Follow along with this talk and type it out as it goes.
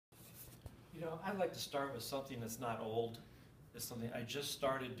You know, I'd like to start with something that's not old. It's something I just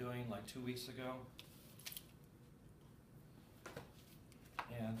started doing like 2 weeks ago.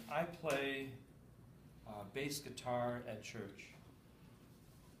 And I play bass guitar at church.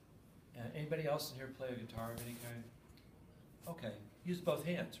 And anybody else in here play a guitar of any kind? Okay, use both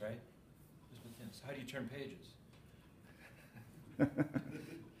hands, right? Use both hands. How do you turn pages?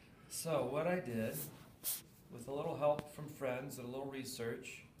 So what I did, with a little help from friends and a little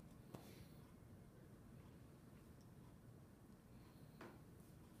research,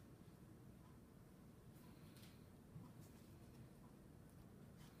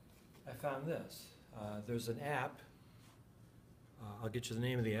 I found this. There's an app. I'll get you the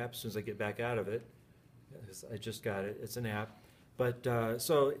name of the app as soon as I get back out of it. I just got it. It's an app. But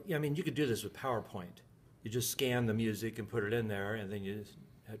so, I mean, you could do this with PowerPoint. You just scan the music and put it in there, and then you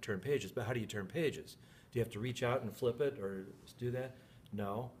turn pages. But how do you turn pages? Do you have to reach out and flip it or do that?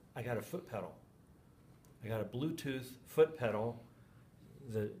 No. I got a foot pedal. I got a Bluetooth foot pedal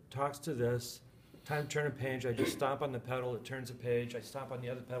that talks to this. Time to turn a page, I just stomp on the pedal, it turns a page. I stomp on the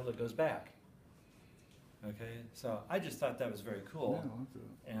other pedal, it goes back. Okay, so I just thought that was very cool.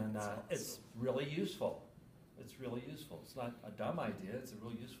 Yeah, and it's really useful. It's really useful. It's not a dumb idea, it's a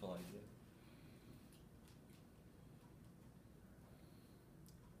real useful idea.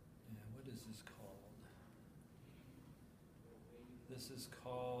 And what is this called? This is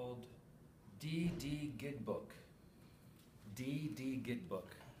called DD Gigbook. DD Gigbook.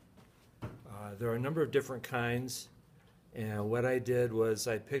 There are a number of different kinds, and what I did was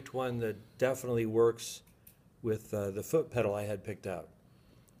I picked one that definitely works with the foot pedal I had picked out.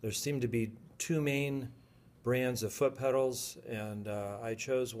 There seemed to be two main brands of foot pedals, and I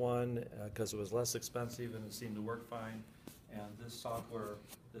chose one because it was less expensive and it seemed to work fine, and this software,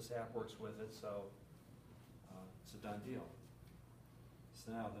 this app works with it, so it's a done deal.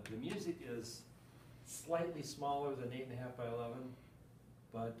 So now the music is slightly smaller than 8.5 by 11.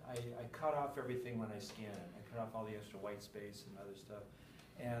 But I cut off everything when I scan it. I cut off all the extra white space and other stuff.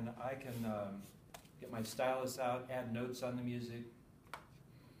 And I can get my stylus out, add notes on the music,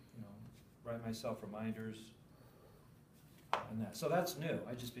 you know, write myself reminders, and that. So that's new.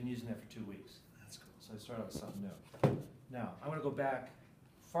 I've just been using that for 2 weeks. That's cool. So I started with something new. Now, I'm going to go back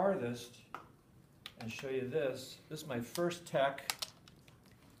farthest and show you this. This is my first tech.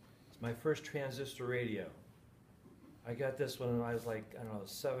 It's my first transistor radio. I got this when I was like, I don't know,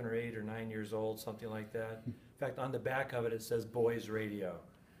 7 or 8 or 9 years old, something like that. In fact, on the back of it, it says boys radio.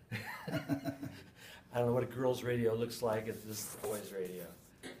 I don't know what a girl's radio looks like. This is boys radio.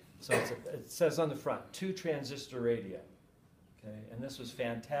 So it says on the front, 2 transistor radio. Okay, and this was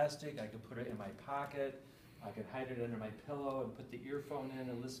fantastic. I could put it in my pocket. I could hide it under my pillow and put the earphone in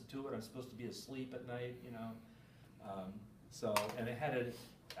and listen to it. I'm supposed to be asleep at night, you know. And it had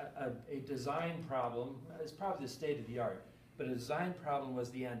a design problem. It's probably the state of the art, but a design problem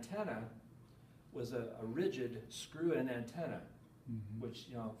was the antenna was a rigid screw-in antenna, which,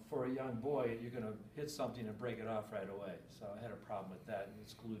 you know, for a young boy, you're going to hit something and break it off right away. So I had a problem with that, and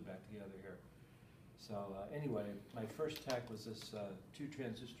it's glued back together here. So anyway, my first tech was this 2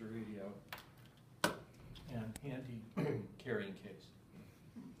 transistor radio and handy carrying case.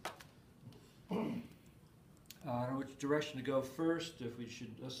 I don't know which direction to go first. If we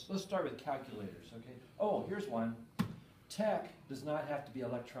should, let's start with calculators. Okay. Oh, here's one. Tech does not have to be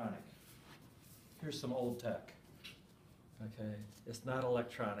electronic. Here's some old tech. Okay, it's not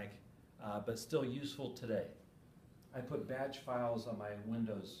electronic, but still useful today. I put batch files on my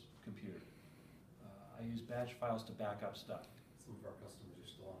Windows computer. I use batch files to back up stuff. Some of our customers are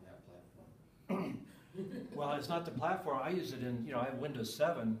still on that platform. Well, it's not the platform. I use it in, you know, I have Windows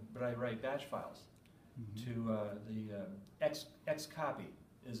 7, but I write batch files. To the Xcopy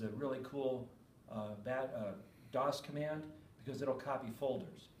is a really cool DOS command because it'll copy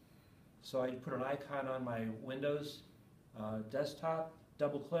folders. So I put an icon on my Windows desktop,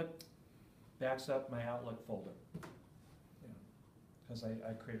 double click, backs up my Outlook folder. Because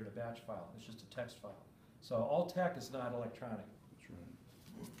I created a batch file. It's just a text file. So all tech is not electronic.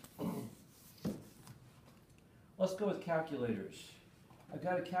 That's right. Let's go with calculators. I've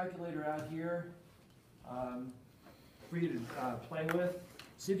got a calculator out here for you to play with.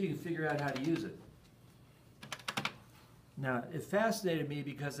 See if you can figure out how to use it. Now, it fascinated me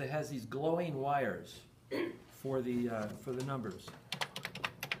because it has these glowing wires for the numbers.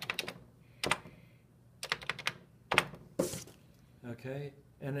 Okay,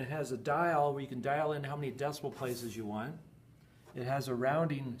 and it has a dial where you can dial in how many decimal places you want. It has a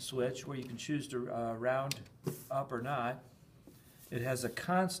rounding switch where you can choose to round up or not. It has a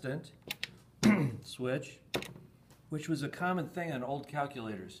constant switch, which was a common thing on old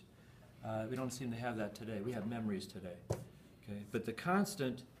calculators. We don't seem to have that today. We have memories today. Okay, but the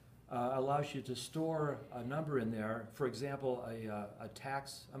constant allows you to store a number in there. For example, a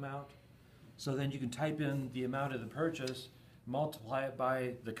tax amount. So then you can type in the amount of the purchase, multiply it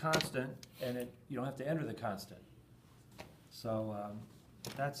by the constant, and you don't have to enter the constant. So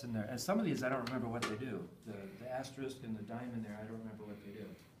that's in there. And some of these I don't remember what they do. The asterisk and the diamond there, I don't remember what they do.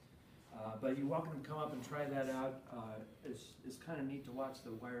 But you're welcome to come up and try that out. It's kind of neat to watch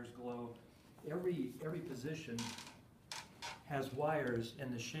the wires glow. Every position has wires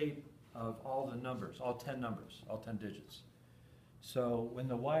in the shape of all the numbers, all 10 numbers, all 10 digits. So when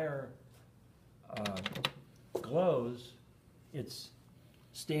the wire glows, it's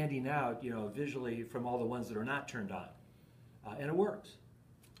standing out, visually from all the ones that are not turned on. And it works.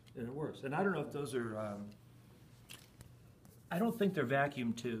 And it works. And I don't know if those are, I don't think they're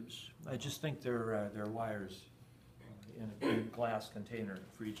vacuum tubes. I just think they're wires in a glass container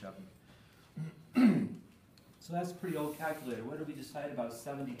for each of them. So that's a pretty old calculator. What did we decide about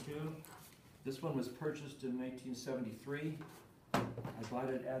 72? This one was purchased in 1973. I bought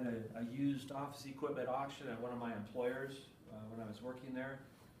it at a used office equipment auction at one of my employers when I was working there.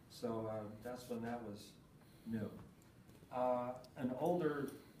 So that's when that was new. An older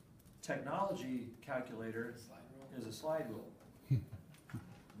technology calculator is a slide rule.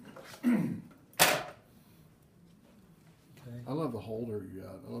 Okay. I love the holder you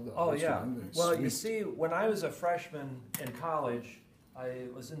got. I love that. Oh, yeah. Well, you Sweet. see, when I was a freshman in college, I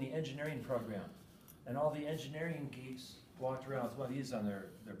was in the engineering program, and all the engineering geeks walked around with one of these on their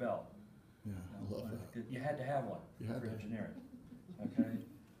belt. Yeah, I love that. You had to have one You had for to. engineering,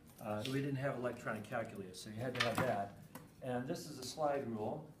 okay? We didn't have electronic calculators, so you had to have that. And this is a slide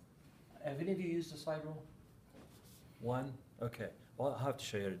rule. Have any of you used a slide rule? One? Okay. Well, I'll have to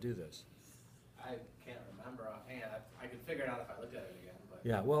show you how to do this. I can't remember offhand. I could figure it out if I looked at it again, but.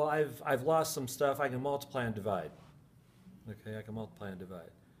 Yeah, well, I've lost some stuff. I can multiply and divide. Okay, I can multiply and divide.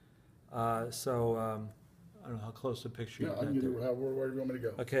 I don't know how close the picture you Yeah, I got can get there. it where you want me to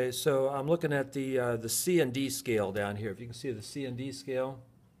go. Okay, so I'm looking at the C and D scale down here. If you can see the C and D scale.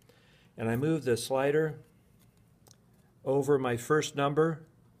 And I move the slider over my first number.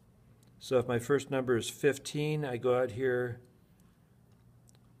 So if my first number is 15, I go out here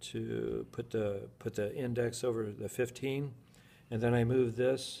to put the index over the 15. And then I move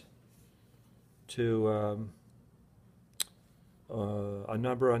this to a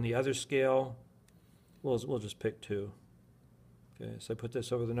number on the other scale. We'll just pick 2. Okay, so I put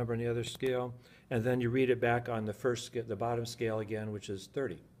this over the number on the other scale, and then you read it back on the the bottom scale again, which is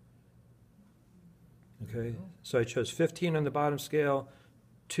 30. Okay, so I chose 15 on the bottom scale,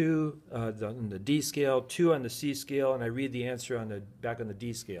 2 on the D scale, 2 on the C scale, and I read the answer back on the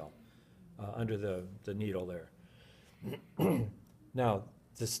D scale under the needle there. Now,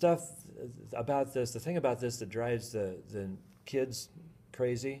 the stuff about this, the thing about this that drives the kids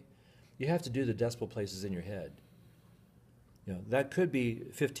crazy, you have to do the decimal places in your head. That could be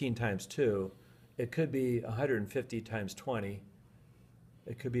 15 times 2. It could be 150 times 20.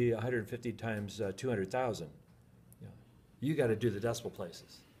 It could be 150 times 200,000. You got to do the decimal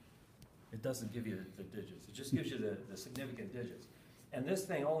places. It doesn't give you the digits. It just gives you the significant digits. And this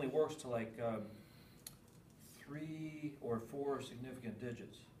thing only works to like 3 or 4 significant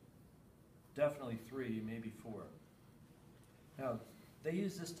digits. Definitely 3, maybe 4. Now, they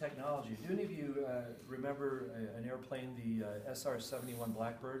use this technology. Do any of you remember an airplane, the SR-71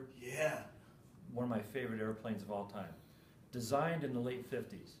 Blackbird? Yeah. One of my favorite airplanes of all time. Designed in the late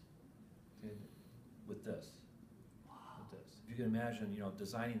 50s, okay, with this. Wow. With this. If you can imagine,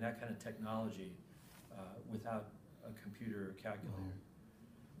 designing that kind of technology without a computer calculator.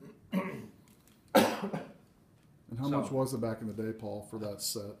 And how much was it back in the day, Paul, for that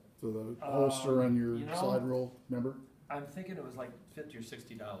set? For the holster and your slide rule, remember? I'm thinking it was like $50 or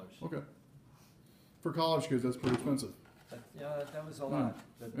 $60. Okay. For college kids, that's pretty expensive. But, that was a lot.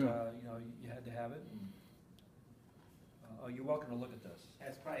 But Yeah. you had to have it. And, you're welcome to look at this.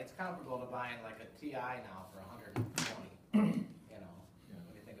 It's comparable to buying like a TI now for 120. When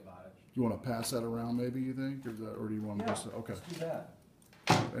you think about it. You want to pass that around, maybe, you think? Or do you want to Yeah, just, okay. let's do that.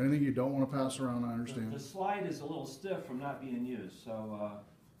 Anything you don't want to pass around, I understand. The slide is a little stiff from not being used, so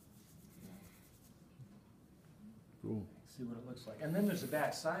Cool. see what it looks like. And then there's the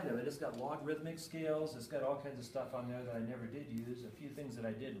back side of it. It's got logarithmic scales. It's got all kinds of stuff on there that I never did use. A few things that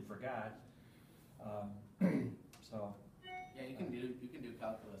I did and forgot. So Yeah, you can do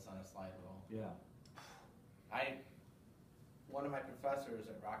calculus on a slide rule. yeah. One of my professors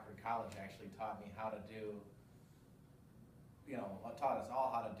at Rockford College actually taught me how to do, taught us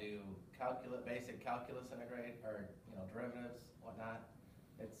all how to do basic calculus in a grade, or derivatives, whatnot.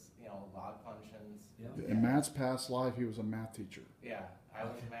 It's a Yeah. In Matt's past life, he was a math teacher. Yeah, I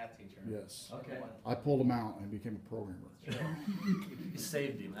was a math teacher. Yes. Okay. I pulled him out and became a programmer. You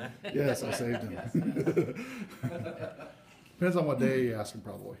saved him, huh? Yes, I saved him. Depends on what day you ask him,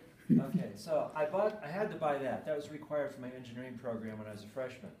 probably. Okay, so I had to buy that. That was required for my engineering program when I was a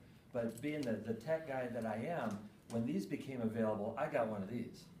freshman. But being the tech guy that I am, when these became available, I got one of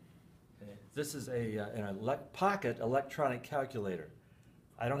these. Okay. This is an pocket electronic calculator.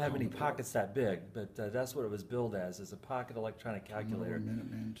 I don't have any pockets that big, but that's what it was billed as a pocket electronic calculator.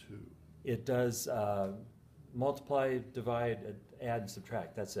 Minuteman 2. It does multiply, divide, add, and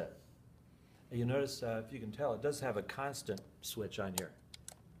subtract. That's it. And you notice, if you can tell, it does have a constant switch on here.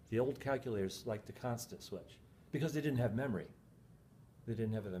 The old calculators like the constant switch because they didn't have memory. They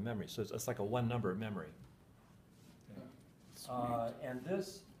didn't have the memory, so it's like a one number memory. And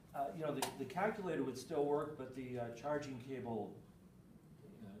this, the calculator would still work, but the charging cable,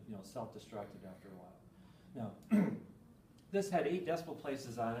 self-destructed after a while. Now, this had 8 decimal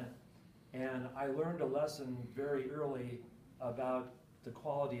places on it, and I learned a lesson very early about the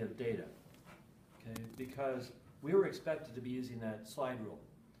quality of data, okay? Because we were expected to be using that slide rule.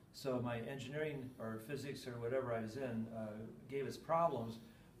 So my engineering or physics or whatever I was in gave us problems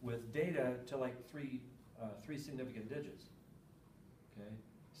with data to like three significant digits. Okay,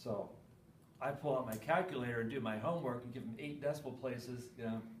 so I pull out my calculator and do my homework and give them 8 decimal places,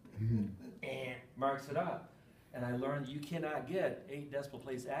 and marks it up. And I learned you cannot get 8 decimal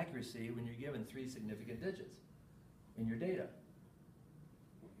place accuracy when you're given 3 significant digits in your data.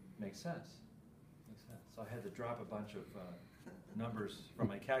 Makes sense. Makes sense. So I had to drop a bunch of numbers from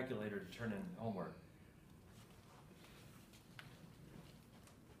my calculator to turn in homework.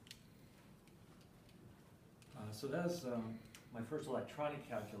 So that's my first electronic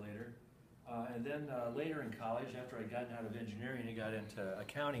calculator. And then later in college, after I'd gotten out of engineering and got into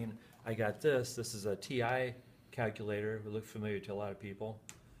accounting, I got this. This is a TI calculator. It looked familiar to a lot of people.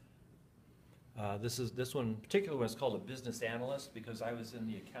 This one, particular one, is called a business analyst because I was in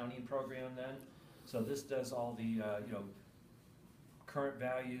the accounting program then. So this does all the current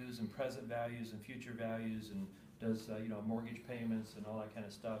values and present values and future values, and does mortgage payments and all that kind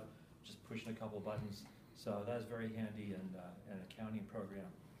of stuff. Just pushing a couple buttons. So that was very handy in an accounting program.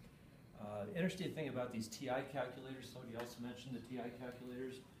 The interesting thing about these TI calculators, somebody else mentioned the TI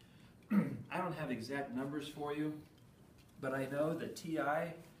calculators. I don't have exact numbers for you, but I know that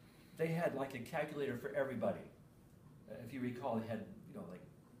TI, they had like a calculator for everybody. If you recall, they had like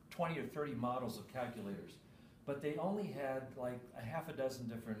 20 or 30 models of calculators, but they only had like a half a dozen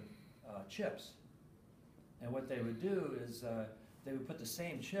different chips. And what they would do is they would put the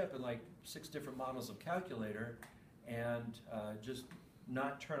same chip in like 6 different models of calculator and just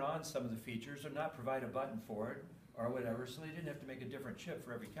not turn on some of the features or not provide a button for it or whatever, so they didn't have to make a different chip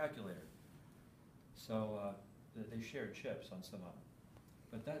for every calculator. So they shared chips on some of them.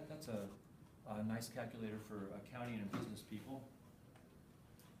 But that's a nice calculator for accounting and business people.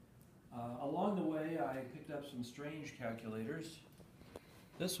 Along the way, I picked up some strange calculators.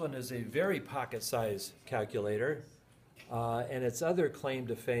 This one is a very pocket-sized calculator, and its other claim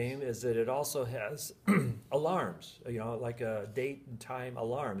to fame is that it also has alarms, like a date and time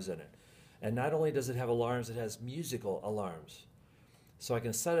alarms in it. And not only does it have alarms, it has musical alarms. So I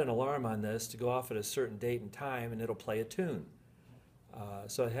can set an alarm on this to go off at a certain date and time, and it'll play a tune.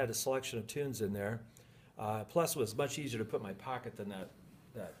 So it had a selection of tunes in there. Plus, it was much easier to put in my pocket than that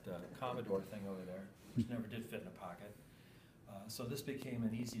Commodore thing over there, which never did fit in a pocket. So this became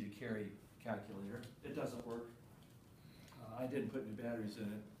an easy-to-carry calculator. It doesn't work. I didn't put any batteries in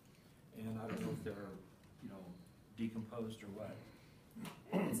it, and I don't know if they're, decomposed or what.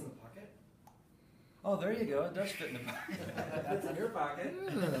 It's in the pocket? Oh, there you go. It does fit in the pocket. That's in your pocket.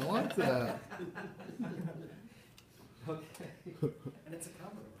 Yeah, I like that. Okay. And it's a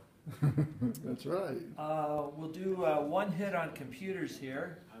Commodore. That's right. We'll do one hit on computers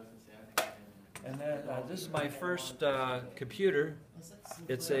here. I was gonna say, I think I can. And then this is my first computer.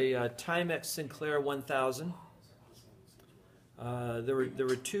 It's a Timex Sinclair 1000. There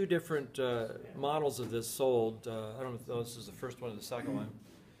were 2 different models of this sold. I don't know if this is the first one or the second one.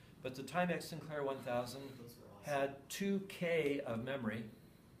 But the Timex Sinclair 1000 had 2K of memory,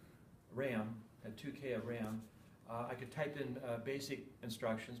 RAM, had 2K of RAM. I could type in basic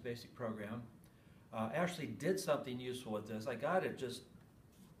instructions, basic program. I actually did something useful with this. I got it just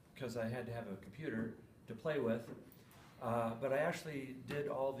because I had to have a computer to play with. But I actually did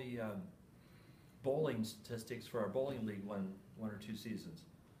all the bowling statistics for our bowling league one or 2 seasons.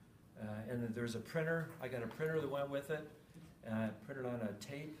 And then there's a printer. I got a printer that went with it, and I printed on a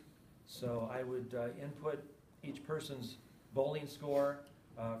tape. So I would input each person's bowling score,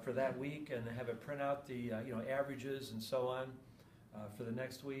 for that week and have it print out the averages and so on for the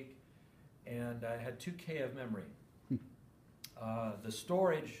next week. And I had 2K of memory. The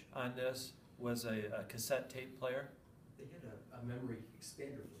storage on this was a cassette tape player. They had a memory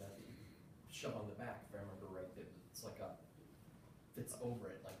expander for that you shove on the back, if I remember right. That it's like fits over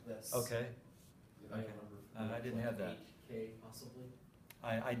it like this. Okay. If I Okay. remember. I didn't have that. 8K possibly.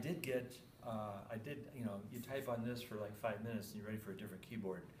 I did get, you type on this for like 5 minutes and you're ready for a different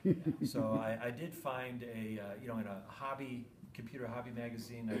keyboard. So I did find in a computer hobby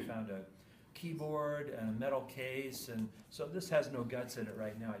magazine, I found a keyboard and a metal case, and so this has no guts in it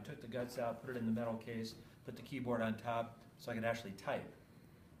right now. I took the guts out, put it in the metal case, put the keyboard on top so I could actually type.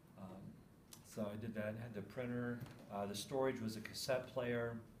 So I did that, had the printer, the storage was a cassette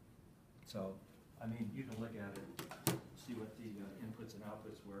player. So, I mean, you can look at it, see what the inputs and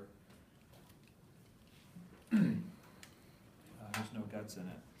outputs were. There's no guts in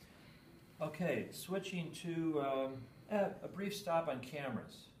it. Okay, switching to a brief stop on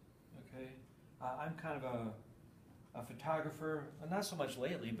cameras. Okay, I'm kind of a photographer, not so much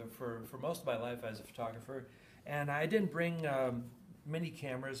lately, but for most of my life as a photographer. And I didn't bring many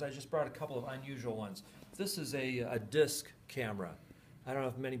cameras, I just brought a couple of unusual ones. This is a disc camera. I don't know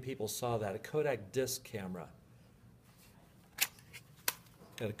if many people saw that, a Kodak disc camera.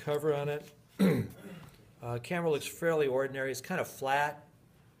 Got a cover on it. Camera looks fairly ordinary, it's kind of flat.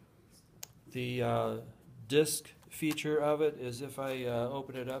 The disc feature of it is if I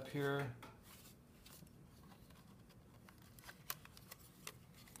open it up here,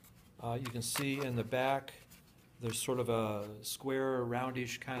 you can see in the back there's sort of a square,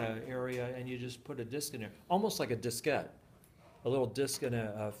 roundish kind of area, and you just put a disc in there, almost like a diskette, a little disc in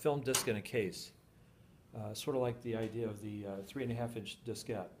a film disc in a case, sort of like the idea of the 3.5-inch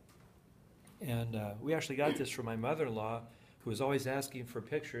diskette. And we actually got this from my mother-in-law, who was always asking for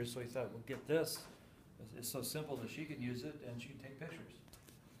pictures, so we thought, well, get this. It's so simple that she can use it and she can take pictures.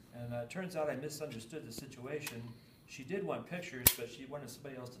 And it turns out I misunderstood the situation. She did want pictures, but she wanted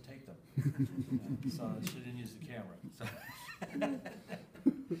somebody else to take them. So she didn't use the camera. So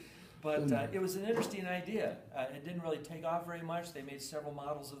but it was an interesting idea. It didn't really take off very much. They made several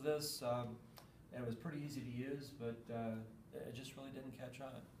models of this, and it was pretty easy to use, but it just really didn't catch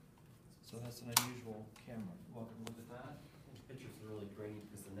on. So that's an unusual camera. Welcome to look at that. The pictures are really grainy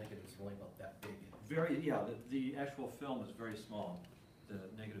because the negative's only about that big. The actual film is very small. The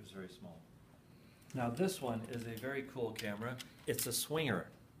negative is very small. Now this one is a very cool camera. It's a Swinger.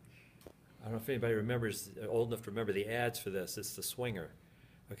 I don't know if anybody remembers, old enough to remember the ads for this. It's the Swinger.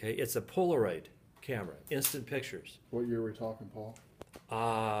 Okay, it's a Polaroid camera, instant pictures. What year are we talking, Paul?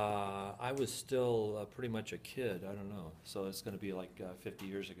 I was still pretty much a kid. I don't know. So it's going to be like 50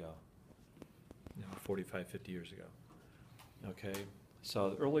 years ago. 45, 50 years ago. Okay,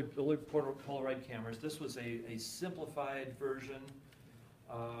 so early Polaroid cameras. This was a simplified version.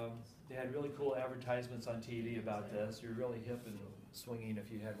 They had really cool advertisements on TV about this. You're really hip and swinging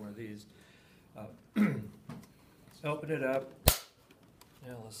if you had one of these. Open it up.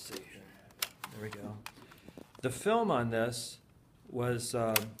 Yeah, let's see here. There we go. The film on this was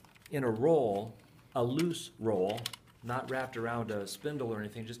in a roll, a loose roll, not wrapped around a spindle or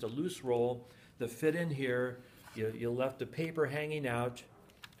anything, just a loose roll that fit in here. You left the paper hanging out,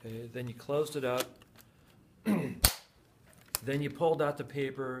 okay, then you closed it up, then you pulled out the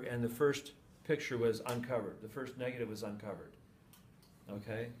paper and the first picture was uncovered. The first negative was uncovered,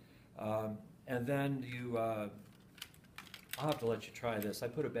 okay? And then I'll have to let you try this. I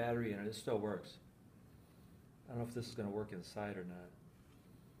put a battery in it, it still works. I don't know if this is gonna work inside or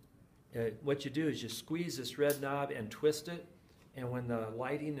not. What you do is you squeeze this red knob and twist it, and when the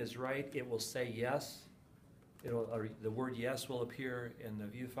lighting is right, it will say yes. The word yes will appear in the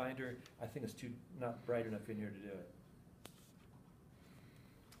viewfinder. I think it's not bright enough in here to do it.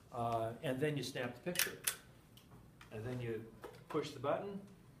 And then you snap the picture. And then you push the button,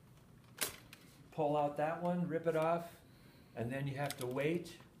 pull out that one, rip it off, and then you have to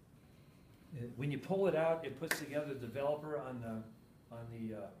wait. When you pull it out, it puts together the developer on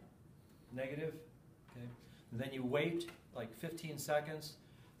the negative. Okay? And then you wait like 15 seconds,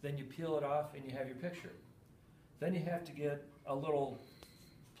 then you peel it off and you have your picture. Then you have to get a little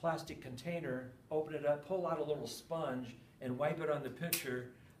plastic container, open it up, pull out a little sponge, and wipe it on the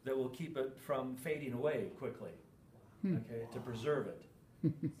picture that will keep it from fading away quickly, okay, to preserve it.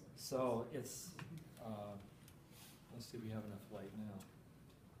 So it's, let's see if we have enough light now.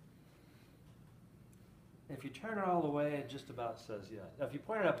 If you turn it all the way, it just about says yes. Now, if you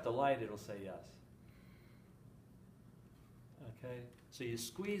point it up at the light, it'll say yes. Okay, so you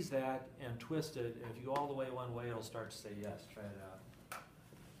squeeze that and twist it, and if you go all the way one way, it'll start to say yes. Try it out.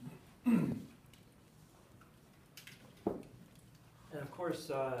 course,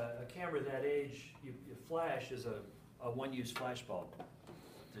 a camera that age, you flash is a one-use flash bulb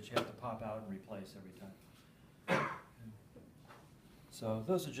that you have to pop out and replace every time. So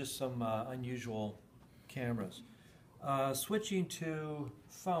those are just some unusual cameras. Switching to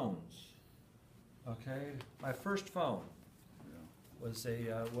phones. Okay, my first phone was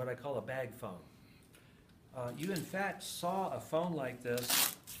a what I call a bag phone. You in fact saw a phone like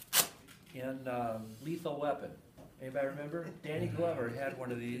this in Lethal Weapon. Anybody remember? Danny Glover had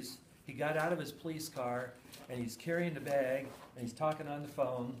one of these. He got out of his police car and he's carrying the bag and he's talking on the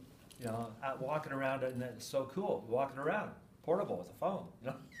phone, you know, out walking around, and that's so cool, walking around, portable with a phone.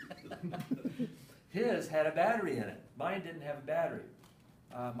 You know? His had a battery in it. Mine didn't have a battery.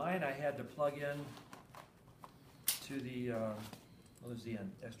 Mine I had to plug in to the, what was the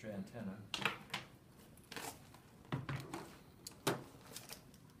extra antenna?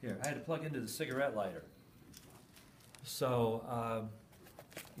 Here, I had to plug into the cigarette lighter. So,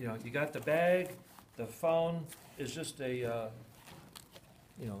 you know, you got the bag, the phone is just a,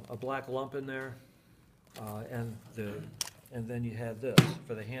 you know, a black lump in there, and then you had this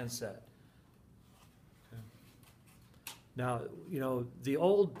for the handset. Okay. Now, you know, the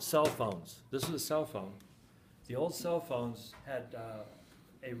old cell phones, this is a cell phone, the old cell phones had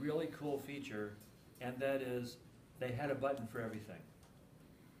a really cool feature, and that is they had a button for everything.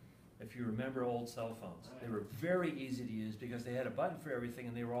 If you remember old cell phones, they were very easy to use because they had a button for everything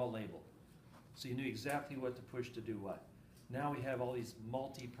and they were all labeled. So you knew exactly what to push to do what. Now we have all these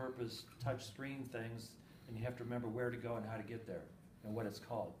multi-purpose touch screen things, and you have to remember where to go and how to get there and what it's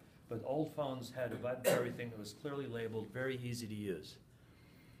called. But old phones had a button for everything that was clearly labeled, very easy to use.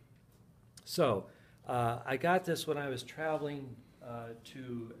 So I got this when I was traveling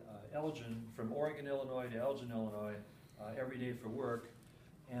to Elgin, from Oregon, Illinois to Elgin, Illinois, every day for work.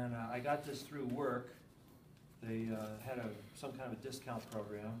 And I got this through work. They had some kind of a discount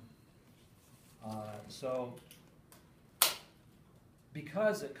program. So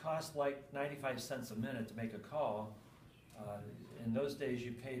because it cost like 95 cents a minute to make a call, in those days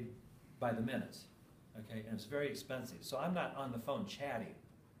you paid by the minutes, okay? And it's very expensive. So I'm not on the phone chatting,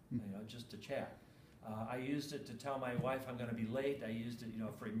 you know, just to chat. I used it to tell my wife I'm gonna be late. I used it, you know,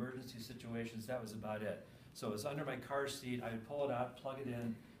 for emergency situations. That was about it. So it was under my car seat. I would pull it out, plug it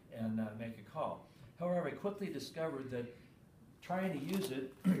in, and make a call. However, I quickly discovered that trying to use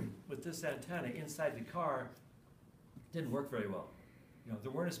it with this antenna inside the car didn't work very well. You know,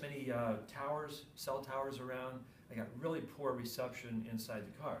 there weren't as many towers, cell towers around. I got really poor reception inside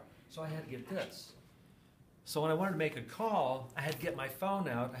the car. So I had to get this. So when I wanted to make a call, I had to get my phone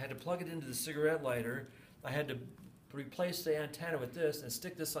out. I had to plug it into the cigarette lighter. I had to replace the antenna with this and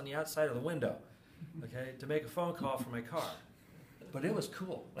stick this on the outside of the window, okay, to make a phone call from my car. But it was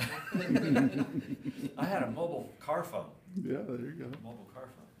cool. I had a mobile car phone. Yeah, there you go. Mobile car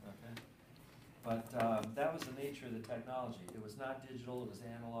phone, okay. But that was the nature of the technology. It was not digital, it was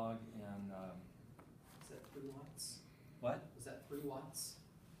analog, and Is that 3 watts? what? Was that 3 watts?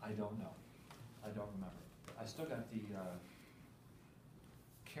 I don't know. I don't remember. I still got the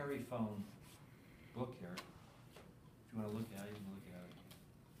Carry Phone book here. If you want to look at it, you can look at it.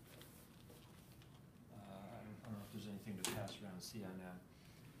 I don't know if there's anything to pass around and see on that.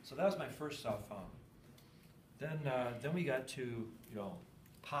 So that was my first cell phone. Then we got to, you know,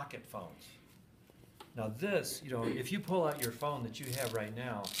 pocket phones. Now this, you know, if you pull out your phone that you have right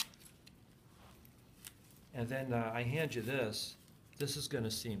now, and then I hand you this, this is going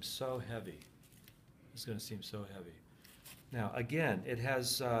to seem so heavy. It's going to seem so heavy. Now again, it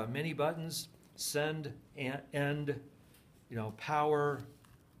has many buttons: send, end, you know, power,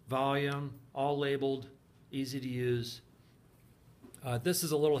 volume, all labeled, easy to use. This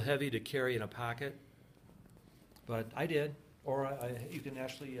is a little heavy to carry in a pocket, but I did. Or you can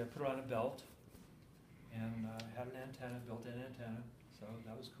actually put it on a belt, and had an antenna, built-in antenna, so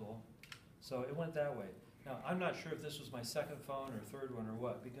that was cool. So it went that way. Now, I'm not sure if this was my second phone or third one or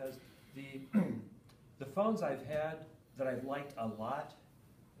what, because the phones I've had that I've liked a lot,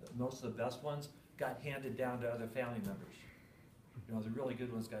 most of the best ones, got handed down to other family members. You know, the really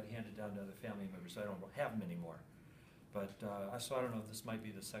good ones got handed down to other family members, so I don't have them anymore. But so I don't know if this might be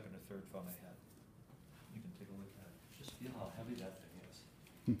the second or third phone I had. You can take a look at it. Just feel how heavy that thing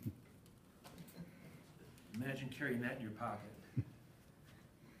is. Imagine carrying that in your pocket. Okay.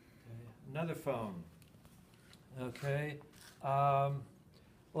 Another phone. Okay.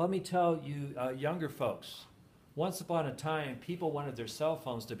 Let me tell you, younger folks, once upon a time, people wanted their cell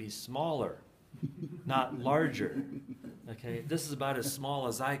phones to be smaller, not larger. Okay, this is about as small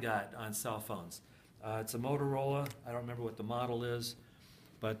as I got on cell phones. It's a Motorola. I don't remember what the model is,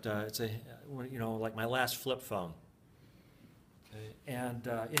 but it's a, you know, like my last flip phone. Okay, and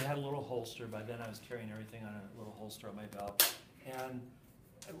it had a little holster. By then I was carrying everything on a little holster on my belt. And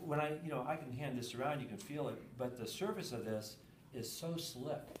when I can hand this around, you can feel it, but the surface of this is so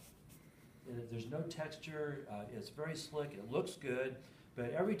slick. There's no texture, it's very slick, it looks good,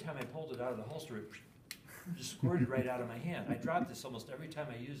 but every time I pulled it out of the holster, it just squirted right out of my hand. I dropped this almost every time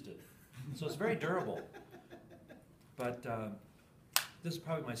I used it. So it's very durable. But this is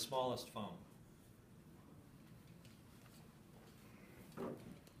probably my smallest phone.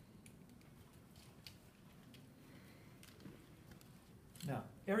 Now,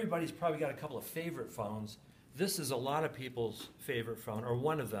 everybody's probably got a couple of favorite phones. This is a lot of people's favorite phone, or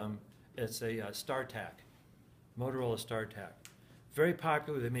one of them. It's a StarTAC, Motorola StarTAC. Very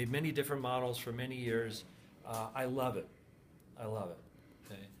popular. They made many different models for many years. I love it. I love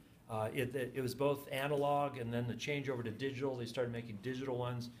it. Okay. It was both analog and then the change over to digital. They started making digital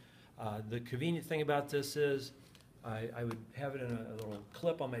ones. The convenient thing about this is I would have it in a little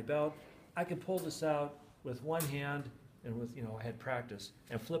clip on my belt. I could pull this out with one hand, and with, I had practice,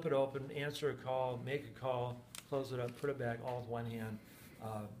 and flip it open, answer a call, make a call, close it up, put it back, all with one hand.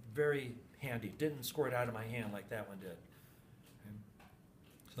 Very handy. Didn't squirt out of my hand like that one did. Okay.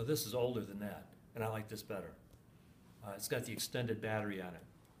 So this is older than that, and I like this better. It's got the extended battery on it.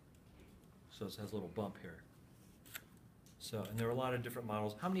 So it has a little bump here. So, and there are a lot of different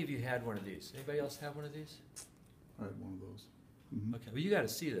models. How many of you had one of these? Anybody else have one of these? I had one of those. Mhm. Okay, well, you got to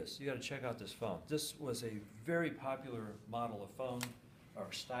see this. You got to check out this phone. This was a very popular model of phone, or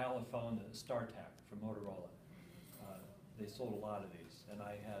style of phone, the StarTAC from Motorola. They sold a lot of these, and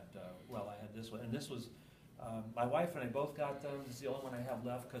I had this one, and this was, my wife and I both got them. This is the only one I have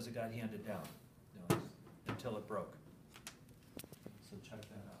left because it got handed down, until it broke. So check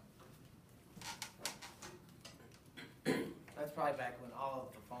that out. That's probably back when all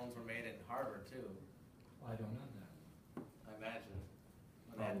of the phones were made in Harvard too, I don't know that. I imagine.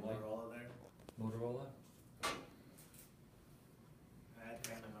 When they had Probably. Motorola there. Motorola? I had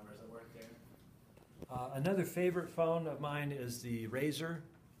family members that worked there. Another favorite phone of mine is the Razr,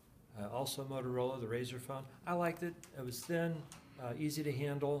 also Motorola, the Razr phone. I liked it. It was thin, easy to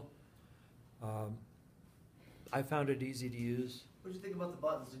handle. I found it easy to use. What did you think about the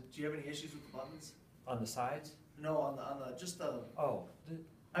buttons? Did you have any issues with the buttons? On the sides? No, on the just the. Oh.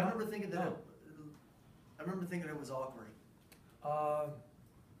 I remember thinking that. No. I remember thinking it was awkward.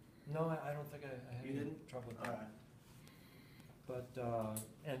 No, I don't think I had You any didn't? trouble with All that. right. But,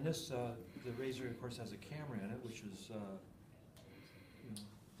 and this, the Razr, of course, has a camera in it, which is,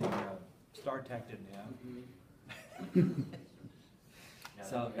 the StarTAC didn't have.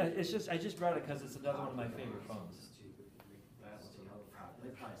 So, it's just, I just brought it because it's another one of my favorite phones. They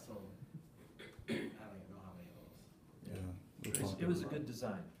probably sold, I don't even know how many of those. Yeah. It was a good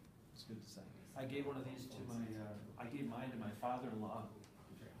design. It's a good design. I gave one of these to I gave mine to my father-in-law.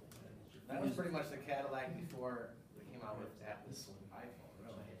 That was pretty much the Cadillac before they came out with Apple's iPhone,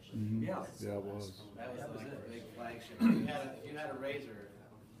 really. Mhm. Yeah. Yeah, it was. That was was like it. the big flagship. If you had a Razr,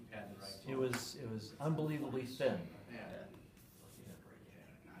 you had the right It phone. was unbelievably thin. Yeah.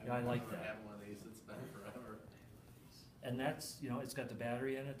 Yeah, I like remember that. having one of these, it's been forever. And that's, it's got the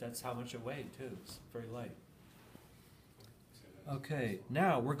battery in it, that's how much it weighed too, it's very light. Okay,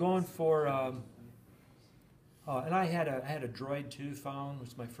 now we're going for, and I had a Droid 2 phone, which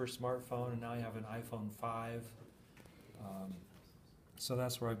is my first smartphone, and now I have an iPhone 5. So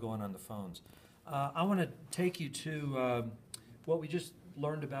that's where I'm going on the phones. I want to take you to what we just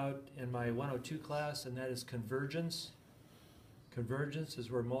learned about in my 102 class, and that is convergence. Convergence is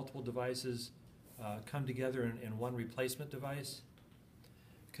where multiple devices come together in one replacement device.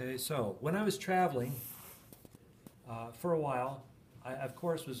 Okay, so when I was traveling for a while, I, of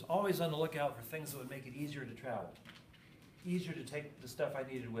course, was always on the lookout for things that would make it easier to travel. Easier to take the stuff I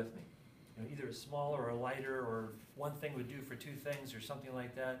needed with me. Either a smaller or a lighter, or one thing would do for two things or something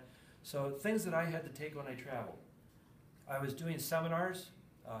like that. So things that I had to take when I traveled. I was doing seminars,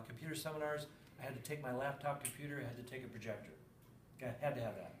 computer seminars. I had to take my laptop computer, I had to take a projector. Okay, I had to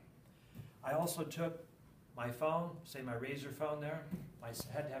have that. I also took my phone, say my Razr phone there. I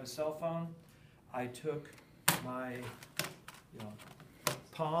had to have a cell phone. I took my,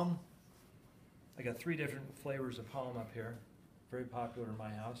 Palm. I got 3 different flavors of Palm up here. Very popular in my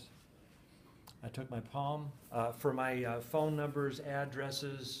house. I took my Palm for my phone numbers,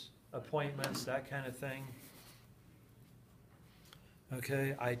 addresses, appointments, that kind of thing.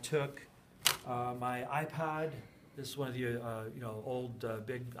 Okay, I took my iPod. This is one of the old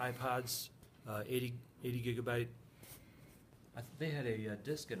big iPods, 80 gigabyte. They had a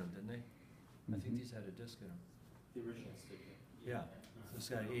disc in them, didn't they? I think these had a disc in them. The original sticker. Yeah, so it's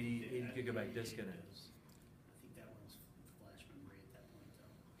got an 80 gigabyte disc in it. I think that one's flash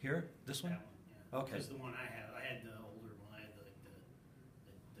Here, this one? That one, yeah. Okay. Because the one I had the older one, I had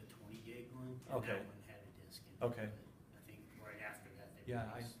the 20 gig one. And Okay. that one had a disc in it. Okay. But I think right after that, they Yeah,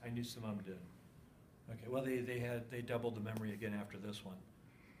 released. I knew some of them did. Okay, well, they doubled the memory again after this one.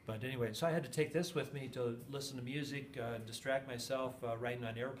 But anyway, so I had to take this with me to listen to music, distract myself, riding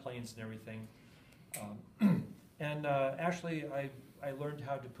on airplanes and everything. And actually, I learned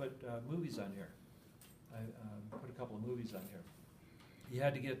how to put movies on here. I put a couple of movies on here. You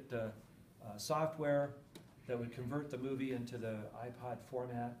had to get software that would convert the movie into the iPod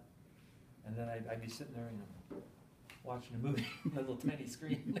format, and then I'd be sitting there, watching a movie on a little tiny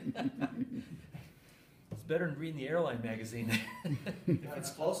screen. It's better than reading the airline magazine. If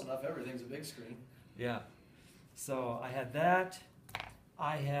it's close enough, everything's a big screen. Yeah. So I had that.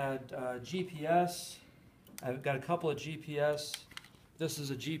 I had GPS. I've got a couple of GPS. This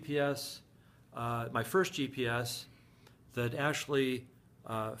is a GPS, my first GPS that actually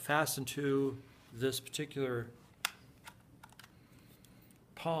fastened to this particular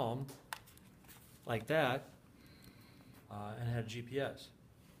palm like that, and had GPS.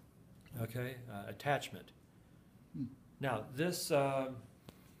 Okay, attachment. Now this, I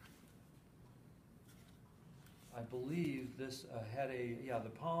believe this had the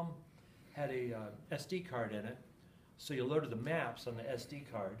Palm had a SD card in it, so you loaded the maps on the SD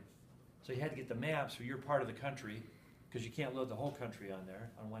card. So you had to get the maps for your part of the country, because you can't load the whole country on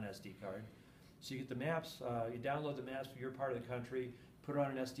there on one SD card. So you get the maps, you download the maps for your part of the country, put it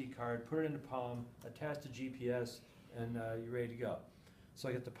on an SD card, put it into Palm, attach to GPS, and you're ready to go. So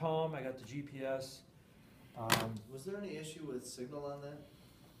I got the Palm, I got the GPS. Was there any issue with signal on that?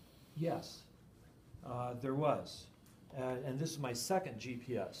 Yes, there was. And this is my second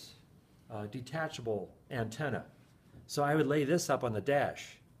GPS, detachable antenna. So I would lay this up on the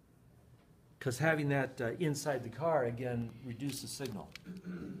dash, because having that inside the car, again, reduces signal.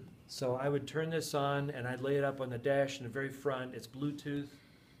 So I would turn this on, and I'd lay it up on the dash in the very front. It's Bluetooth.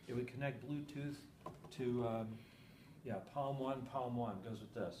 It would connect Bluetooth to, Palm 1 goes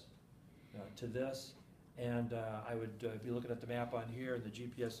with this, to this. And I would be looking at the map on here, and the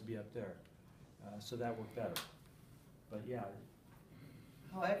GPS would be up there. So that worked better. But yeah.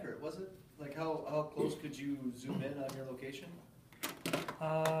 How accurate was it? Like how close could you zoom in on your location?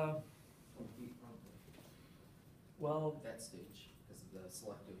 Well, At that stage, because of the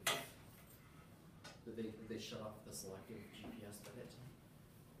selective, did they shut off the selective GPS by that time?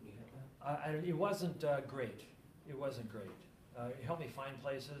 When you had that? it wasn't great. It wasn't great. It helped me find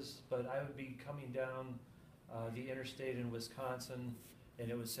places, but I would be coming down the interstate in Wisconsin, and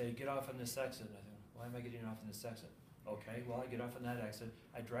it would say, get off on this exit. And I thought, why am I getting off on this exit? Okay, well, I get off on that exit,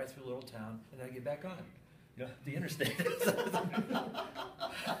 I drive through a little town, and then I get back on, the interstate.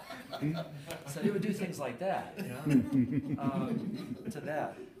 So it would do things like that, to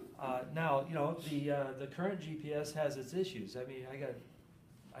that. Now, the current GPS has its issues. I mean,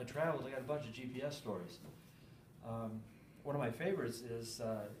 I traveled, I got a bunch of GPS stories. One of my favorites is,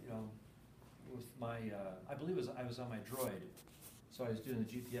 with my, I believe I was on my Droid, so I was doing the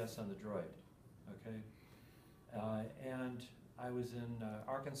GPS on the Droid, okay? And I was in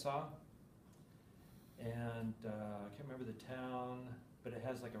Arkansas, and I can't remember the town, but it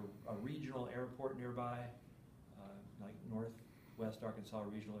has like a regional airport nearby, like Northwest Arkansas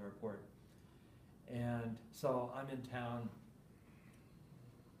Regional Airport. And so I'm in town,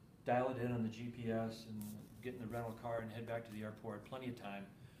 dial it in on the GPS, and get in the rental car and head back to the airport, plenty of time.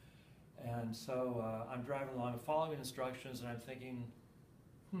 And so I'm driving along, following instructions, and I'm thinking,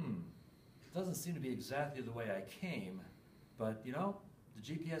 it doesn't seem to be exactly the way I came, but the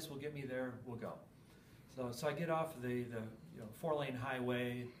GPS will get me there, we'll go. So I get off the 4-lane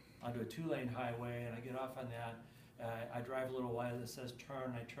highway onto a 2-lane highway, and I get off on that. I drive a little while, it says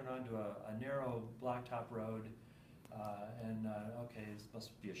turn, I turn onto a narrow blacktop road, okay, this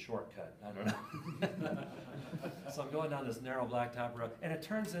must be a shortcut, I don't know. So I'm going down this narrow blacktop road, and it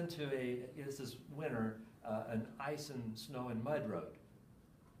turns into it's this winter, an ice and snow and mud road,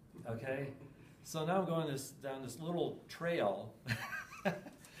 okay? So now I'm going down this little trail,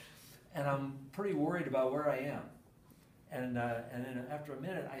 and I'm pretty worried about where I am. And then after a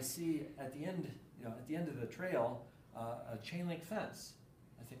minute, I see at the end of the trail, a chain link fence.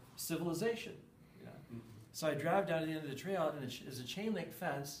 I think, civilization. So I drive down to the end of the trail, and there's a chain link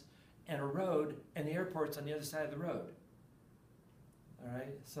fence and a road, and the airport's on the other side of the road. All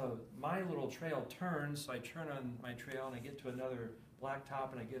right, so my little trail turns, so I turn on my trail, and I get to another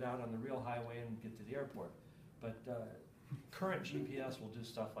blacktop, and I get out on the real highway and get to the airport. But current GPS will do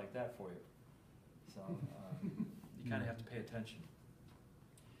stuff like that for you. So you kind of have to pay attention.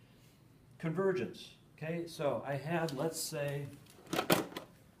 Convergence. Okay, so I had, let's say,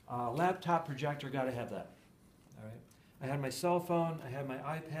 Laptop projector, gotta have that, all right? I had my cell phone, I had my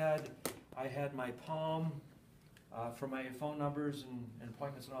iPad, I had my Palm, for my phone numbers and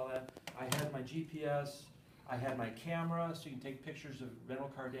appointments and all that. I had my GPS, I had my camera, so you can take pictures of rental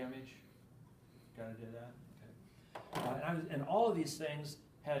car damage. Gotta do that, okay. And all of these things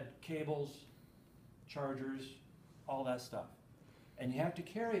had cables, chargers, all that stuff. And you have to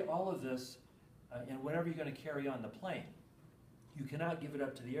carry all of this in whatever you're gonna carry on the plane. You cannot give it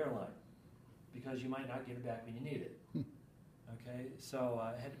up to the airline, because you might not get it back when you need it. Okay, so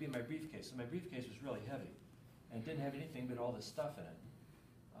it had to be in my briefcase. So my briefcase was really heavy, and didn't have anything but all this stuff in it.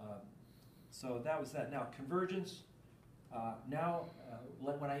 So that was that. Now, convergence,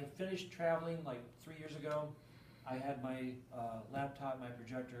 when I finished traveling like 3 years ago, I had my laptop, my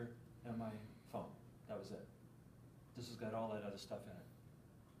projector, and my phone. That was it. This has got all that other stuff in it.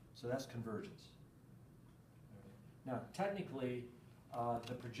 So that's convergence. Now, technically,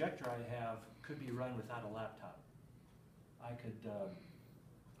 the projector I have could be run without a laptop. I could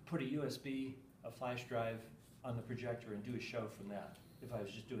put a USB, a flash drive on the projector and do a show from that if I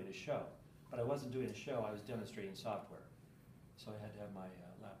was just doing a show. But I wasn't doing a show, I was demonstrating software. So I had to have my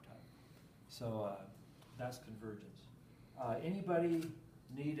laptop. So that's convergence. Anybody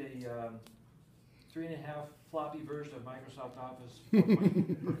need a 3.5 floppy version of Microsoft Office 4.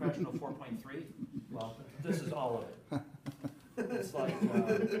 Professional 4.3? Well, this is all of it. It's like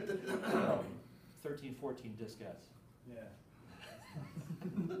 13, 14 diskettes. Yeah.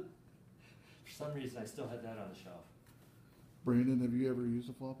 For some reason, I still had that on the shelf. Brandon, have you ever used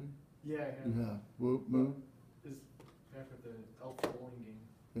a floppy? Yeah, You have. Whoop, Moo? Is back with the elf bowling game.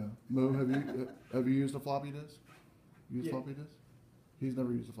 Yeah. Moo, have you used a floppy disk? Used Yeah. floppy disk? He's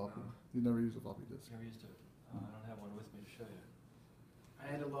never used a floppy. He's never used a floppy disk. Never used it. I don't have one with me to show you. I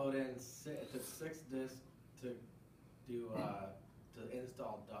had to load in the 6 disc to do, to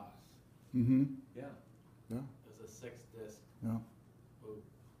install DOS. Mm-hmm. Yeah. Yeah. It was a 6 disc. Yeah. boot.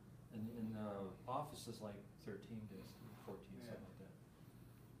 And in Office is like 13 discs, 14, Yeah. something like that.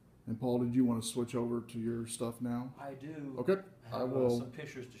 And Paul, did you want to switch over to your stuff now? I do. Okay. Have I will. some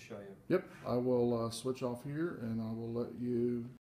pictures to show you. Yep. I will switch off here, and I will let you